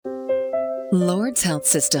Lourdes Health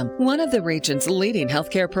System, one of the region's leading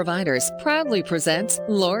healthcare providers, proudly presents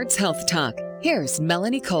Lourdes Health Talk. Here's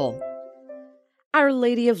Melanie Cole. Our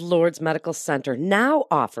Lady of Lourdes Medical Center now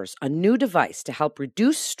offers a new device to help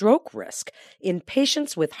reduce stroke risk in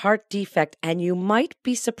patients with heart defect, and you might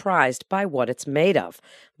be surprised by what it's made of.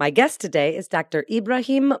 My guest today is Dr.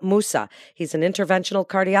 Ibrahim Musa. He's an interventional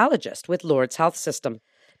cardiologist with Lourdes Health System.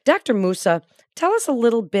 Dr. Musa, tell us a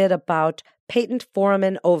little bit about patent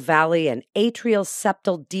foramen ovale and atrial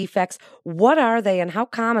septal defects. What are they and how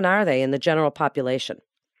common are they in the general population?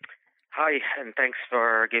 Hi, and thanks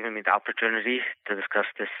for giving me the opportunity to discuss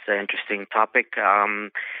this interesting topic.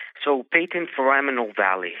 So patent foramen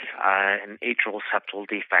ovale and atrial septal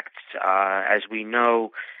defects. As we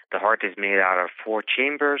know, the heart is made out of 4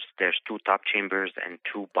 chambers. There's 2 top chambers and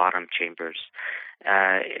 2 bottom chambers.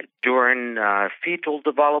 During fetal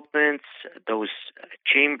development, those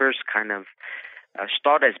chambers kind of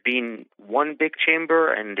start as being one big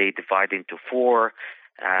chamber, and they divide into 4.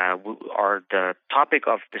 The topic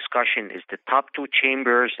of discussion is the top 2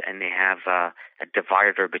 chambers, and they have a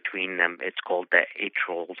divider between them. It's called the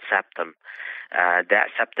atrial septum. That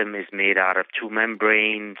septum is made out of 2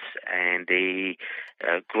 membranes, and they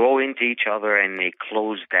grow into each other, and they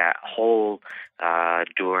close that hole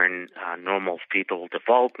during normal fetal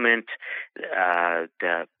development.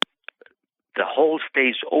 The hole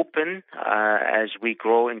stays open as we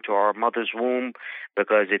grow into our mother's womb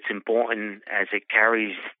because it's important as it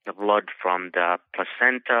carries the blood from the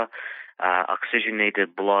placenta,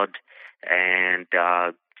 oxygenated blood, and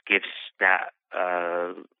gives that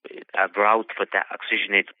a route for that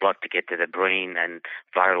oxygenated blood to get to the brain and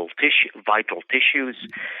vital tissues.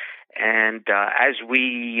 And as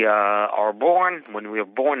we are born, when we are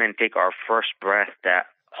born and take our first breath, that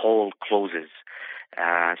hole closes.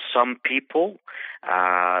 Some people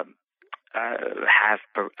have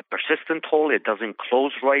a persistent hole. It doesn't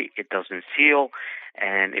close right. It doesn't seal.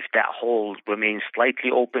 And if that hole remains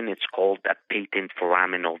slightly open, it's called a patent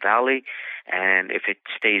foramen ovale. And if it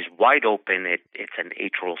stays wide open, it's an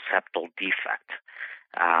atrial septal defect.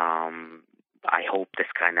 I hope this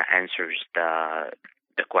kind of answers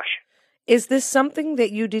the question. Is this something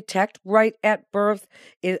that you detect right at birth?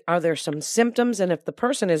 Are there some symptoms? And if the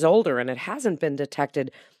person is older and it hasn't been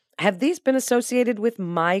detected, have these been associated with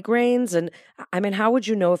migraines? And I mean, how would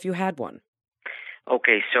you know if you had one?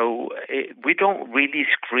 Okay, so we don't really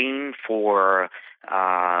screen for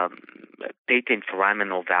patent foramen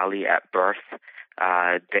ovale at birth.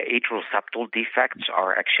 The atrial septal defects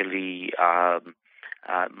are actually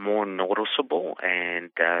more noticeable,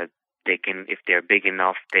 and they can, if they're big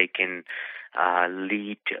enough, they can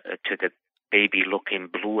lead to the baby looking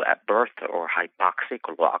blue at birth or hypoxic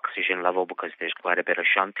or low oxygen level because there's quite a bit of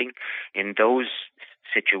shunting. In those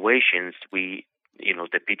situations, the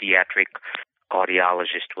pediatric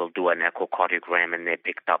cardiologist will do an echocardiogram and they're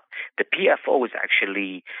picked up. The PFOs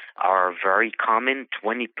actually are very common.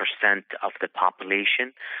 20% of the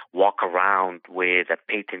population walk around with a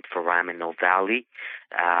patent foramen ovale.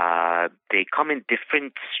 They come in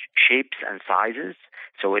different shapes and sizes.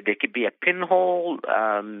 So they could be a pinhole,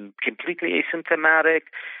 completely asymptomatic,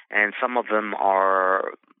 and some of them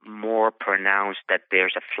are more pronounced that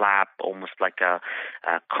there's a flap, almost like a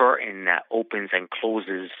curtain that opens and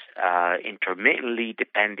closes intermittently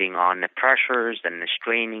depending on the pressures and the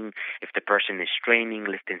straining, if the person is straining,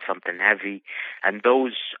 lifting something heavy. And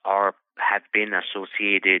those have been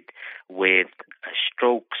associated with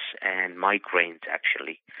strokes and migraines,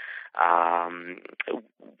 actually.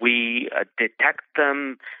 We detect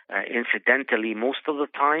them incidentally most of the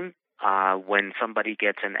time when somebody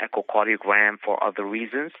gets an echocardiogram for other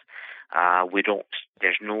reasons.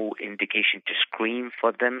 There's no indication to screen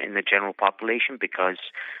for them in the general population because,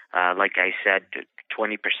 like I said,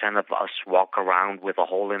 20% of us walk around with a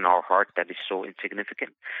hole in our heart that is so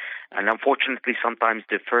insignificant. And unfortunately, sometimes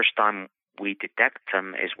the first time we detect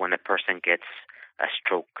them is when a person gets a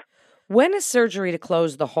stroke. When is surgery to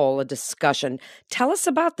close the hole a discussion? Tell us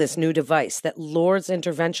about this new device that Lourdes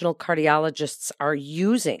interventional cardiologists are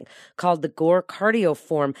using called the Gore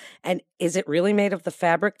Cardioform. And is it really made of the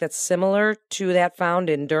fabric that's similar to that found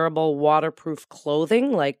in durable waterproof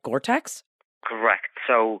clothing like Gore-Tex? Correct.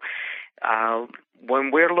 So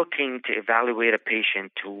when we're looking to evaluate a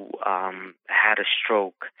patient who had a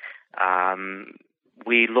stroke,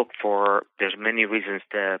 we look for, there's many reasons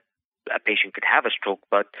that a patient could have a stroke,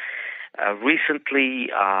 but recently,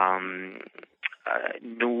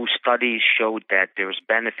 new studies showed that there's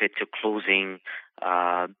benefit to closing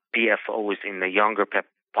PFOs in the younger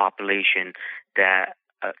population that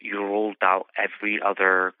you ruled out every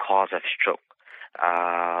other cause of stroke.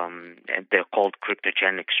 And they're called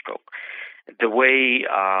cryptogenic stroke. the way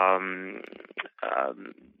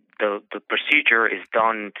the procedure is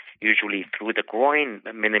done usually through the groin.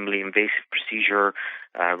 A minimally invasive procedure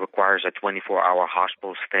requires a 24-hour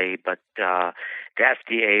hospital stay, but the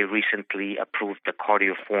FDA recently approved the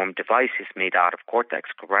cardioform device. It's made out of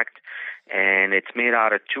cortex, correct? And it's made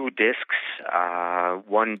out of two discs.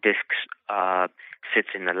 One disc sits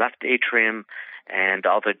in the left atrium, and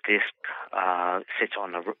the other disc sits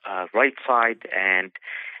on the right side, and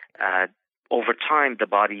over time, the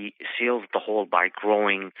body seals the hole by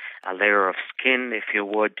growing a layer of skin, if you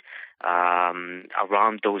would,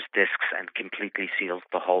 around those discs and completely seals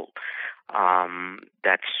the hole.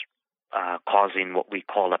 That's causing what we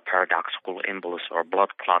call a paradoxical embolus, or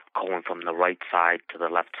blood clot going from the right side to the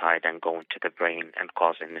left side and going to the brain and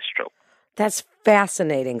causing the stroke. That's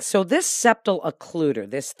fascinating. So this septal occluder,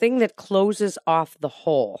 this thing that closes off the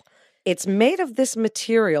hole, it's made of this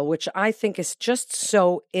material, which I think is just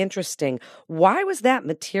so interesting. Why was that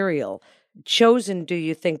material chosen, do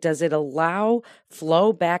you think? Does it allow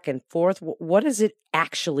flow back and forth? What is it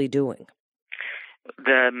actually doing?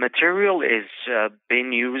 The material is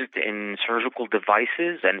been used in surgical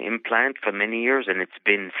devices and implant for many years, and it's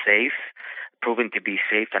been safe, proven to be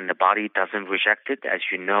safe, and the body doesn't reject it. As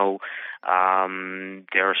you know,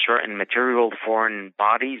 there are certain material, foreign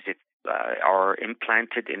bodies, if are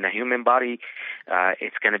implanted in the human body,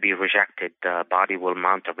 it's going to be rejected. The body will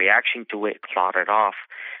mount a reaction to it, clot it off.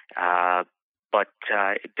 But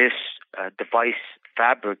this device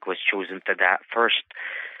fabric was chosen for that first.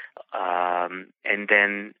 And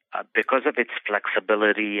then because of its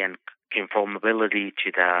flexibility and conformability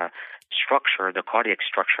to the structure, the cardiac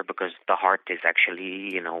structure, because the heart is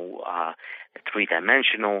actually,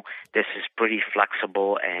 three-dimensional, this is pretty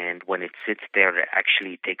flexible, and when it sits there, it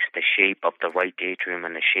actually takes the shape of the right atrium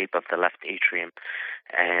and the shape of the left atrium,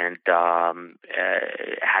 and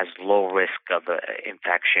has low risk of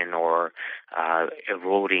infection or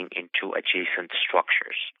eroding into adjacent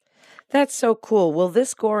structures. That's so cool. Will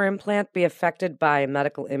this Gore implant be affected by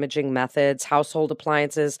medical imaging methods, household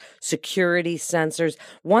appliances, security sensors?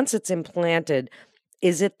 Once it's implanted,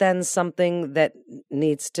 is it then something that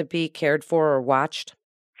needs to be cared for or watched?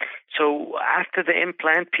 So after the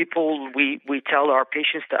implant, we tell our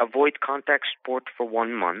patients to avoid contact sport for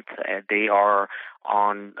 1 month. They are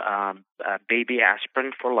on baby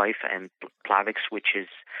aspirin for life and Plavix, which is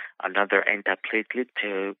another antiplatelet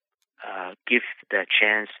to give the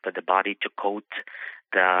chance for the body to coat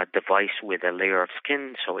the device with a layer of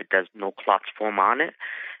skin so it does no clots form on it.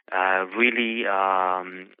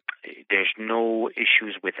 There's no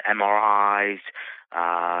issues with MRIs.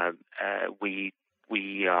 We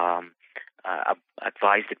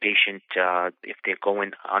advise the patient if they're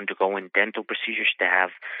undergoing dental procedures to have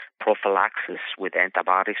prophylaxis with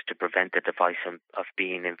antibiotics to prevent the device of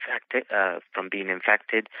being infected from being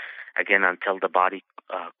infected. Again, until the body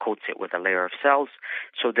coats it with a layer of cells.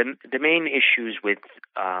 So the main issues with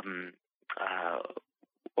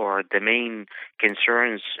or the main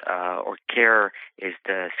concerns or care is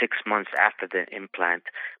the 6 months after the implant.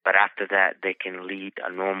 But after that, they can lead a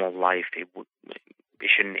normal life. It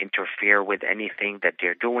shouldn't interfere with anything that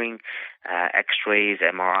they're doing, X-rays,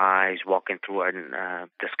 MRIs, walking through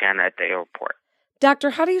the scanner at the airport.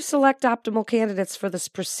 Doctor, how do you select optimal candidates for this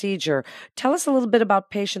procedure? Tell us a little bit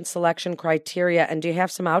about patient selection criteria, and do you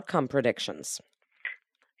have some outcome predictions?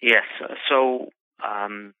 Yes. So,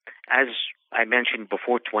 as I mentioned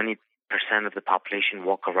before, 20% of the population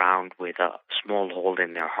walk around with a small hole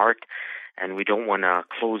in their heart, and we don't want to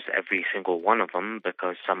close every single one of them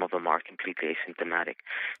because some of them are completely asymptomatic.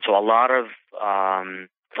 So a lot of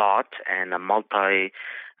thought and a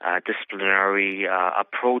multidisciplinary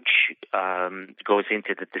approach goes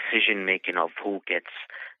into the decision-making of who gets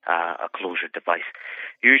a closure device.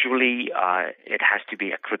 Usually, it has to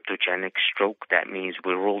be a cryptogenic stroke. That means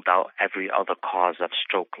we ruled out every other cause of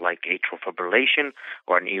stroke, like atrial fibrillation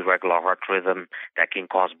or an irregular heart rhythm that can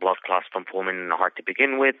cause blood clots from forming in the heart to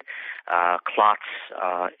begin with. Clots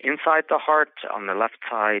inside the heart on the left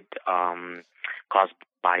side caused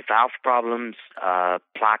by valve problems,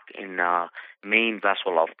 plaque in the main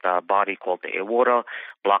vessel of the body called the aorta,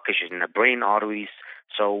 blockages in the brain arteries.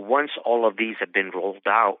 So once all of these have been ruled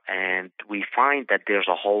out and we find that there's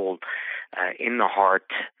a hole in the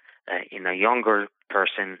heart in a younger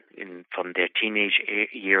person from their teenage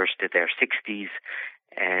years to their 60s,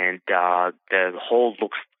 and the hole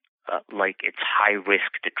looks like it's high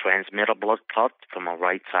risk to transmit a blood clot from a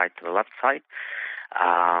right side to the left side,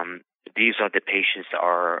 these are the patients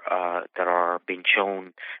that are being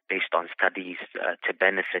shown based on studies to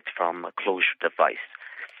benefit from a closure device.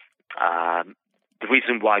 the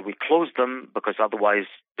reason why we close them, because otherwise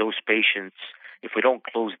those patients, if we don't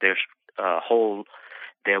close their hole,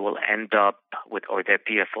 they will end up with, or their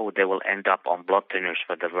PFO, they will end up on blood thinners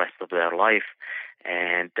for the rest of their life.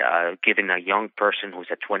 And giving a young person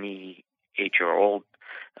who's a 28-year-old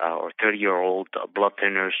or 30-year-old blood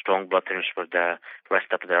thinners, strong blood thinners for the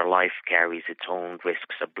rest of their life carries its own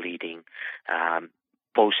risks of bleeding.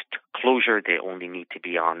 Post-closure, they only need to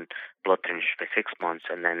be on blood thinners for 6 months,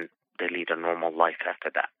 and then they lead a normal life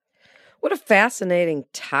after that. What a fascinating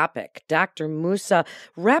topic. Dr. Moussa,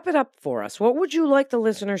 wrap it up for us. What would you like the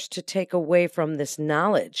listeners to take away from this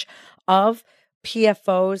knowledge of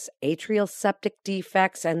PFOs, atrial septic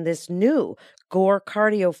defects, and this new Gore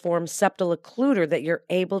cardioform septal occluder that you're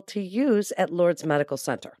able to use at Lourdes Medical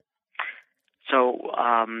Center? So,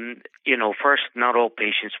 first, not all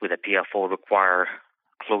patients with a PFO require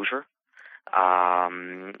closure.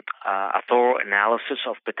 A thorough analysis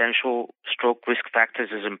of potential stroke risk factors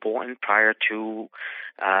is important prior to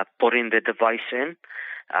putting the device in.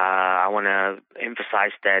 I want to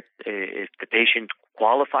emphasize that if the patient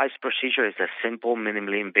qualifies procedure, it's a simple,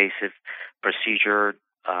 minimally invasive procedure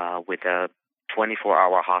with a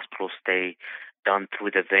 24-hour hospital stay done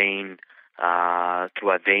through a vein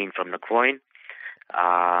from the groin.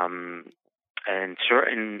 And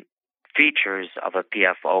certain features of a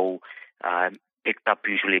PFO picked up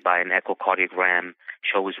usually by an echocardiogram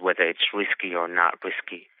shows whether it's risky or not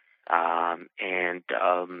risky.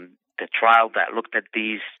 The trial that looked at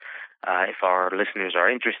these, if our listeners are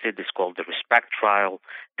interested, is called the Respect trial,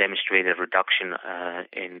 demonstrated reduction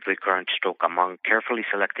in recurrent stroke among carefully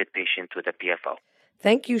selected patients with a PFO.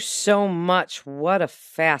 Thank you so much. What a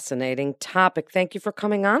fascinating topic. Thank you for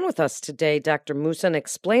coming on with us today, Dr. Moussa, and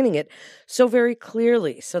explaining it so very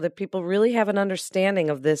clearly so that people really have an understanding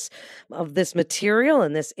of this material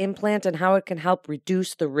and this implant and how it can help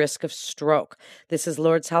reduce the risk of stroke. This is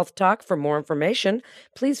Lourdes Health Talk. For more information,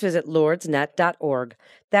 please visit lourdesnet.org.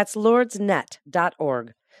 That's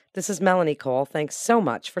lourdesnet.org. This is Melanie Cole. Thanks so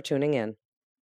much for tuning in.